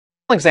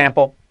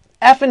Example,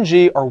 f and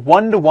g are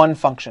one-to-one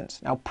functions.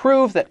 Now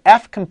prove that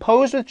f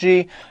composed with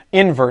g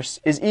inverse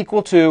is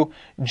equal to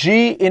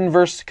g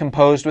inverse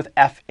composed with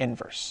f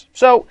inverse.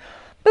 So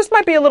this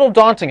might be a little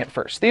daunting at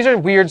first. These are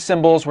weird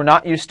symbols. We're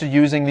not used to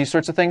using these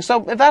sorts of things.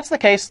 So if that's the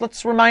case,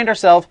 let's remind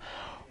ourselves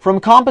from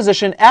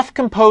composition, f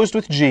composed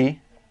with g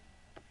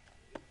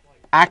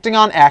acting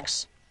on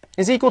x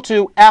is equal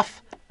to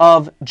f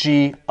of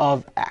g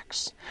of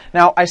x.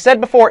 Now, I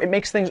said before, it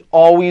makes things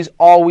always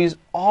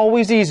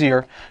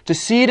easier to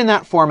see it in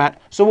that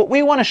format. So what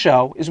we want to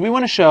show is we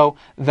want to show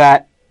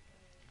that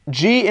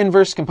g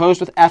inverse composed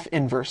with f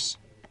inverse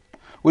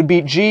would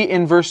be g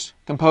inverse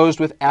composed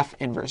with f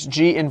inverse,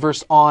 g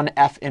inverse on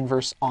f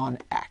inverse on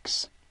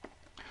x.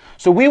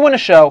 So we want to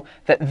show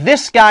that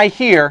this guy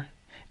here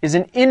is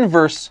an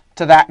inverse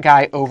to that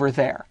guy over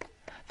there.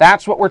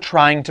 That's what we're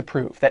trying to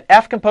prove, that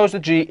f composed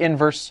with g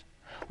inverse,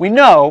 we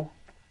know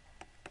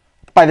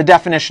by the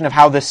definition of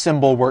how this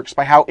symbol works,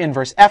 by how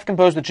inverse f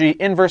composed with g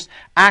inverse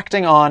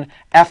acting on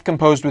f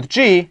composed with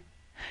g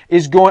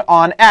is going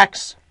on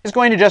x is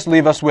going to just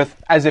leave us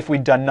with as if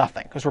we'd done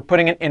nothing, because we're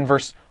putting an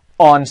inverse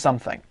on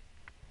something.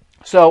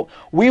 So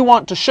we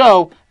want to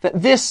show that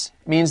this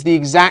means the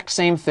exact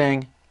same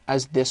thing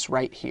as this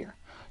right here.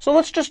 So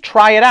let's just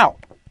try it out.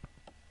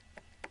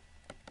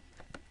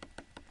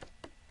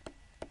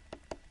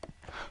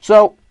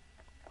 So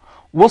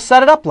we'll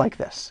set it up like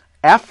this.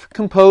 F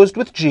composed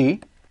with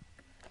g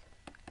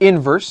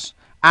inverse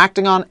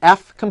acting on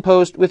f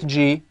composed with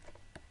g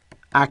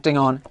acting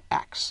on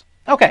x.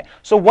 Okay,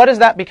 so what does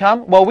that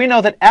become? Well, we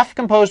know that f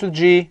composed with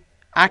g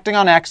acting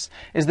on x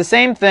is the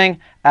same thing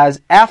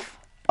as f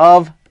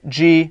of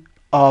g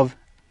of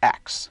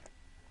x.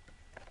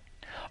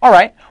 All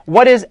right,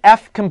 what is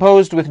f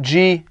composed with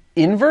g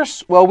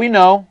inverse? Well, we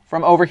know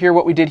from over here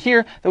what we did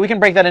here that we can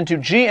break that into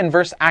g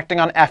inverse acting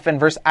on f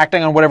inverse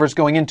acting on whatever's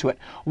going into it.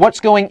 What's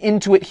going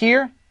into it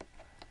here?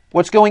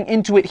 What's going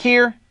into it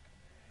here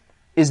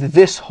is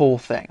this whole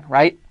thing,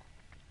 right?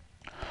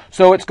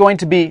 So it's going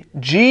to be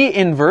g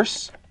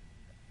inverse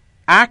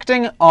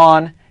acting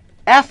on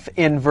f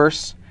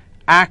inverse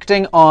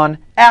acting on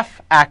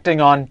f acting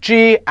on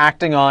g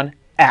acting on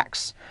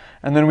x.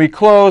 And then we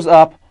close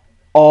up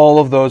all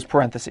of those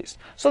parentheses.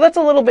 So that's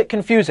a little bit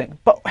confusing.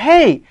 But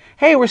hey,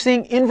 we're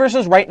seeing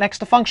inverses right next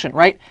to function,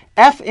 right?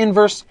 F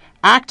inverse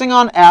acting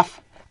on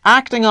f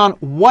acting on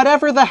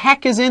whatever the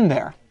heck is in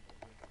there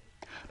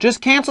just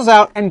cancels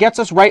out and gets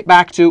us right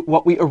back to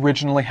what we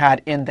originally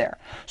had in there.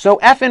 So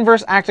f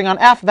inverse acting on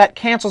f, that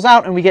cancels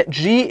out, and we get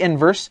g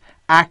inverse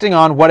acting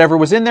on whatever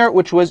was in there,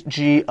 which was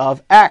g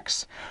of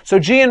x. So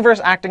g inverse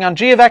acting on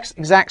g of x,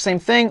 exact same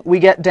thing. We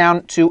get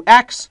down to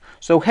x.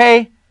 So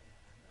hey,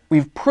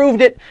 we've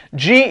proved it.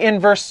 G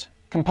inverse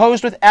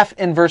composed with f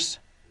inverse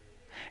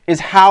is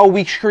how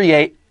we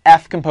create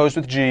f composed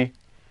with g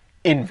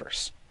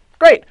inverse.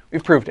 Great,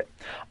 we've proved it.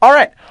 All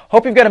right,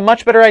 hope you've got a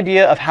much better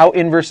idea of how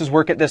inverses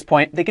work at this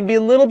point. They can be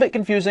a little bit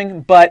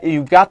confusing, but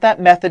you've got that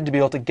method to be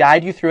able to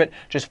guide you through it.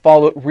 Just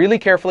follow it really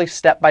carefully,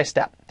 step by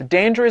step. The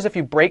danger is if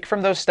you break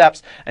from those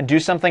steps and do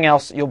something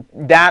else,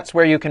 that's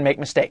where you can make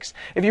mistakes.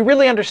 If you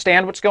really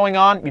understand what's going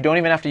on, you don't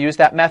even have to use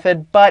that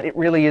method, but it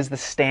really is the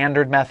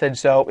standard method,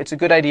 so it's a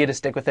good idea to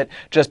stick with it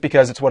just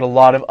because it's what a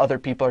lot of other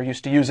people are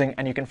used to using,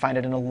 and you can find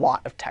it in a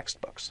lot of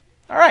textbooks.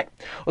 All right,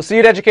 we'll see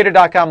you at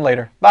Educator.com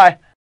later. Bye.